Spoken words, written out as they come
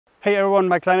Hey everyone,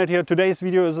 Mike Kleinert here. Today's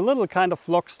video is a little kind of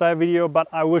vlog style video, but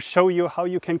I will show you how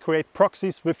you can create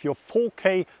proxies with your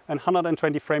 4K and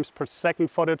 120 frames per second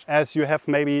footage, as you have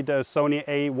maybe the Sony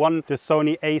A1, the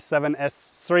Sony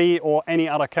A7s III or any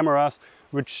other cameras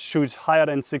which shoot higher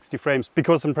than 60 frames,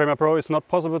 because in Premiere Pro it's not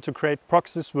possible to create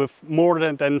proxies with more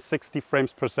than 60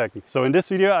 frames per second. So in this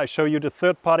video I show you the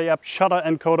third-party app SHUTTER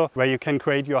ENCODER, where you can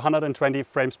create your 120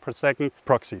 frames per second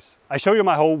proxies. I show you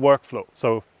my whole workflow,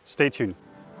 so stay tuned.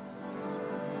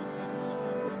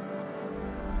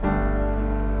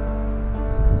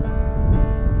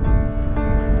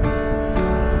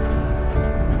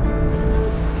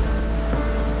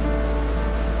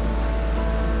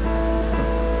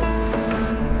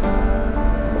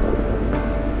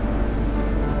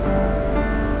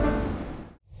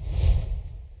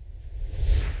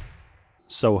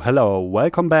 So hello,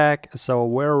 welcome back. So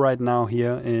we're right now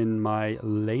here in my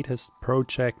latest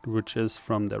project, which is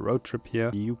from the road trip here.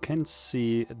 You can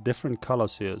see different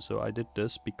colors here. So I did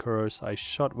this because I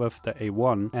shot with the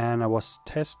A1 and I was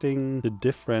testing the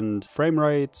different frame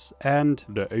rates and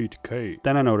the 8K.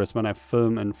 Then I noticed when I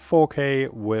film in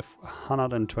 4K with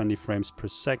 120 frames per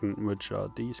second, which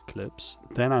are these clips,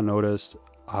 then I noticed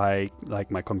my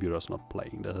computer's not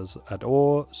playing this at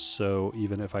all. So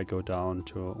even if I go down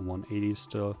to 180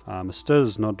 still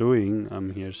is not doing.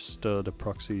 Here's still the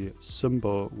proxy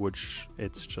symbol, which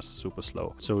it's just super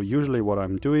slow. So usually what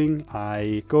I'm doing,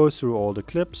 I go through all the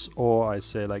clips, or I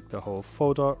select the whole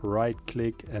folder, right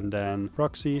click and then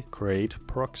proxy, create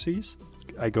proxies.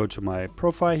 I go to my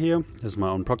profile here. This is my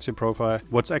own proxy profile.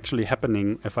 What's actually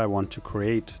happening if I want to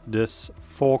create this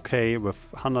 4K with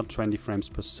 120 frames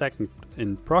per second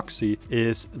in proxy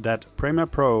is that Premiere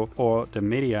Pro or the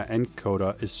media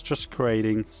encoder is just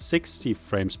creating 60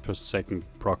 frames per second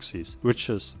proxies, which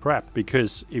is crap,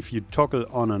 because if you toggle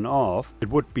on and off, it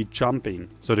would be jumping.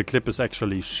 So the clip is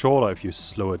actually shorter if you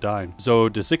slow it down. So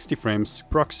the 60 frames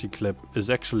proxy clip is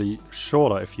actually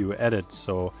shorter if you edit.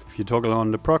 So if you toggle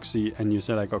on the proxy and you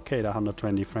say like, okay, the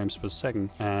 120 frames per second,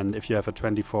 and if you have a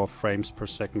 24 frames per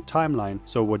second timeline,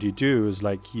 so what you do is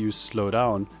like you slow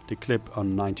down the clip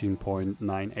on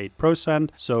 19.98%.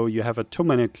 So you have a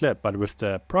 2-minute clip, but with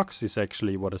the proxies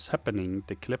actually what is happening,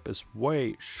 the clip is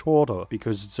way shorter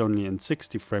because it's only in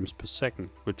 60 frames per second,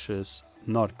 which is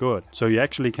not good. So you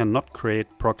actually cannot create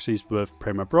proxies with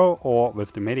Premiere Pro or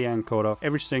with the media encoder.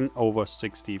 Everything over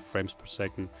 60 frames per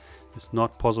second is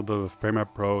not possible with Premiere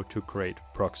Pro to create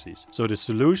proxies. So the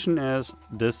solution is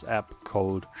this app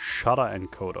called SHUTTER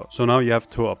ENCODER. So now you have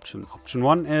two options. Option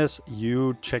one is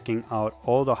you checking out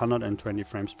all the 120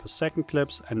 frames per second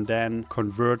clips and then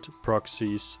convert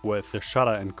proxies with the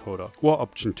SHUTTER ENCODER. Or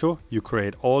option two, you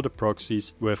create all the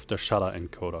proxies with the SHUTTER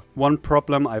ENCODER. One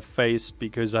problem I face,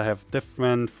 because I have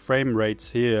different frame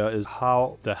rates here, is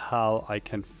how the hell I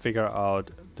can figure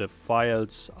out the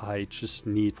files I just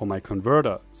need for my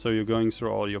converter. So you're going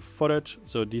through all your footage.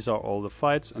 So these are all the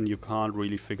files and you can't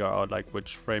really figure out like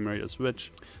which frame rate is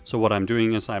which. So what I'm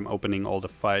doing is I'm opening all the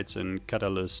files in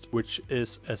Catalyst, which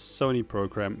is a Sony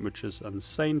program, which is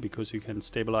insane because you can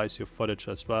stabilize your footage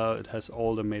as well. It has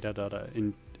all the metadata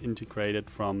integrated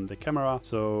from the camera,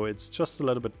 so it's just a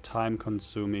little bit time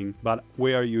consuming, but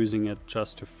we are using it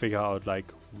just to figure out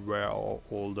like where are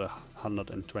all the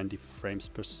 120 frames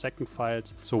per second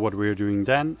files. So what we're doing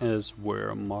then is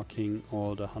we're marking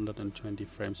all the 120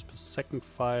 frames per second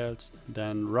files,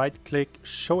 then right click,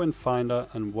 show in Finder,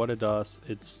 and what it does,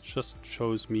 it just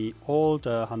shows me all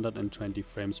the 120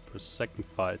 frames per second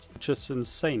files, which is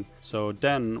insane. So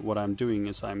then what I'm doing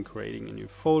is I'm creating a new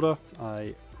folder.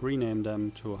 I rename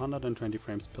them to 120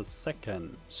 frames per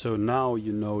second. So now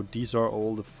you know these are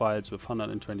all the files with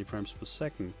 120 frames per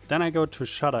second. Then I go to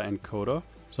SHUTTER ENCODER.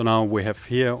 So now we have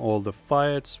here all the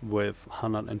files with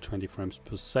 120 frames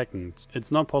per second.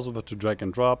 It's not possible to drag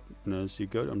and drop. As you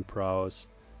go and browse,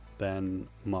 then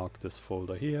mark this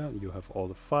folder here. You have all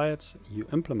the files. You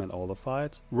implement all the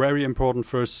files. Very important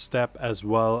first step as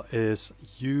well is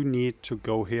you need to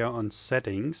go here on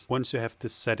settings. Once you have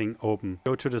this setting open,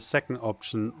 go to the second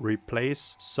option,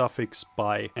 replace suffix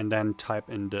by, and then type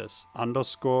in this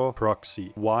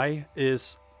 _proxy. Why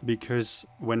is because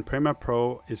when Premiere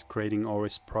Pro is creating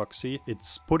always proxy,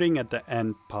 it's putting at the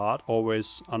end part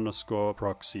always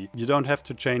 _proxy. You don't have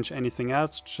to change anything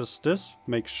else, just this,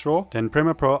 make sure. Then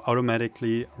Premiere Pro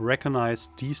automatically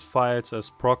recognize these files as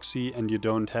proxy and you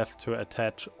don't have to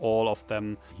attach all of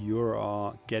them. You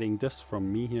are getting this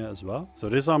from me here as well. So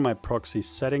these are my proxy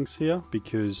settings here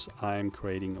because I'm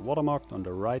creating a watermark on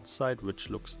the right side,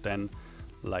 which looks then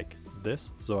like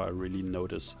this. So I really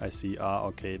notice, I see,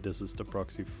 okay, this is the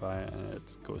proxy file and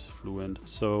it goes fluent.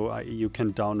 So you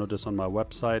can download this on my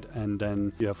website, and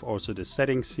then you have also the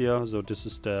settings here. So this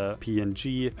is the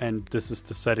PNG, and this is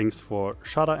the settings for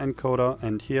shutter encoder.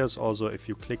 And here's also, if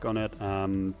you click on it,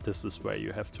 this is where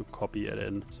you have to copy it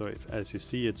in. So as you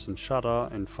see, it's in shutter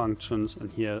and functions,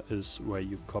 and here is where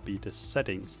you copy the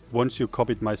settings. Once you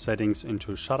copied my settings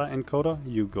into shutter encoder,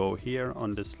 you go here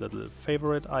on this little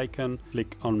favorite icon,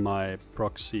 click on my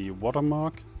proxy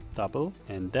watermark, double,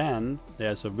 and then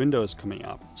there's a Windows coming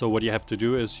up. So what you have to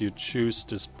do is you choose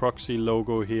this proxy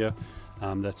logo here.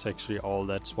 That's actually all.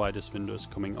 That's why this window is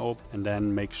coming up. And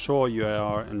then make sure you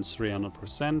are in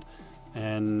 300%,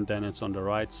 and then it's on the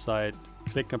right side.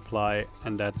 Click apply,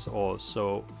 and that's all.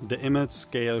 So the image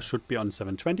scale should be on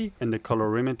 720, and the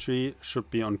colorimetry should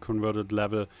be on converted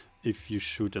level if you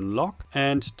shoot in log,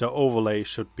 and the overlay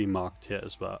should be marked here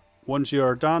as well. Once you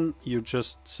are done, you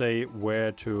just say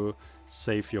where to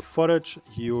save your footage.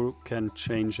 You can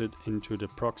change it into the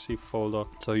proxy folder.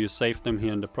 So you save them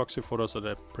here in the proxy folder so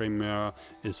that Premiere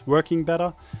is working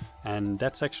better. And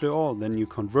that's actually all. Then you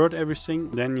convert everything.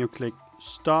 Then you click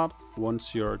start.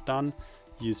 Once you're done,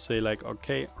 you say like,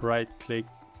 okay, right click,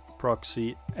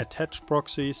 proxy, attach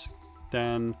proxies.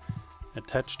 Then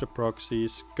attach the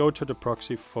proxies, go to the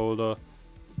proxy folder.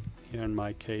 Here in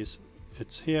my case,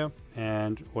 it's here.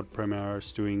 And what Premiere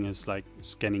is doing is like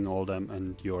scanning all them,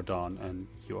 and you're done and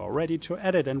you are ready to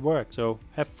edit and work. So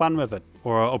have fun with it.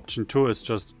 Or option 2 is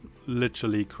just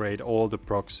literally create all the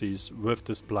proxies with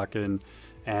this plugin,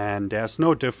 and there's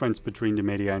no difference between the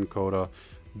media encoder.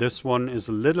 This one is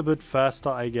a little bit faster,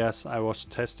 I guess. I was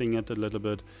testing it a little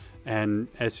bit, and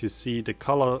as you see, the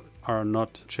color are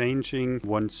not changing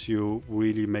once you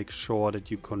really make sure that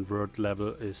your convert level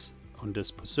is on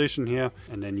this position here,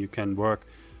 and then you can work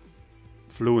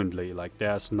fluently. Like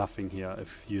there's nothing here.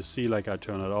 If you see, like I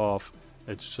turn it off,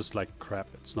 it's just like crap,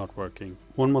 it's not working.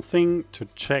 One more thing to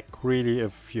check really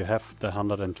if you have the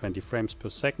 120 frames per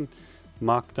second,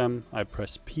 mark them. I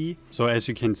press P. So as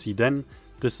you can see, then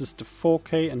this is the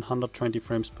 4K and 120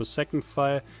 frames per second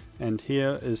file, and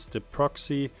here is the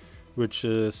proxy, which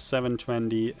is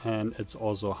 720, and it's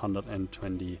also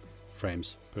 120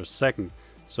 frames per second.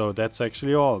 So that's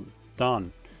actually all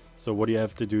done. So what you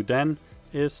have to do then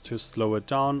is to slow it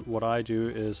down. What I do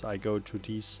is I go to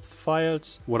these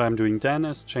files. What I'm doing then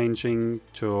is changing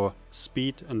to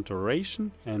speed and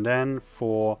duration, and then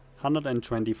for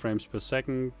 120 frames per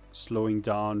second, slowing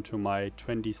down to my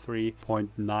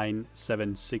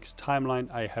 23.976 timeline,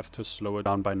 I have to slow it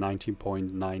down by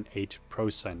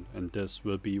 19.98%, and this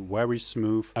will be very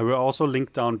smooth. I will also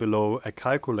link down below a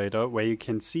calculator where you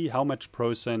can see how much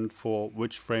percent for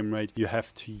which frame rate you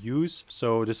have to use.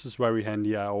 So this is very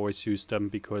handy. I always use them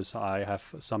because I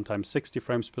have sometimes 60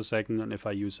 frames per second, and if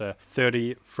I use a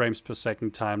 30 frames per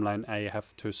second timeline, I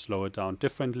have to slow it down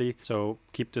differently. So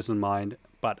keep this in mind.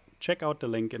 But check out the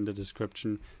link in the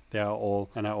description. They are all,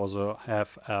 and I also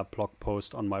have a blog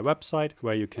post on my website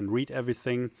where you can read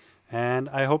everything. And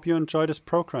I hope you enjoy this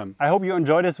program. I hope you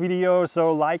enjoy this video,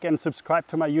 so like and subscribe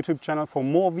to my YouTube channel for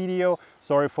more video.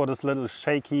 Sorry for this little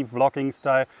shaky vlogging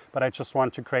style, but I just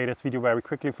want to create this video very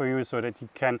quickly for you so that you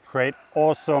can create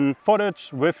awesome footage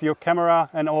with your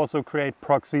camera and also create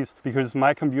proxies, because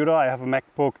my computer, I have a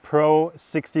MacBook Pro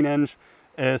 16-inch,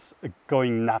 is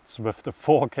going nuts with the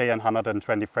 4K and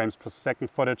 120 frames per second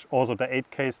footage, also the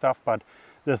 8K stuff, but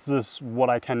this is what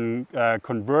I can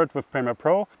convert with Premiere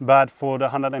Pro. But for the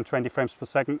 120 frames per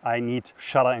second, I need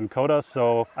shutter encoder.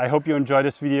 So I hope you enjoy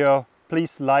this video.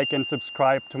 Please like and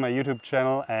subscribe to my YouTube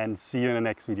channel, and see you in the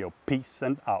next video. Peace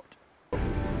and out.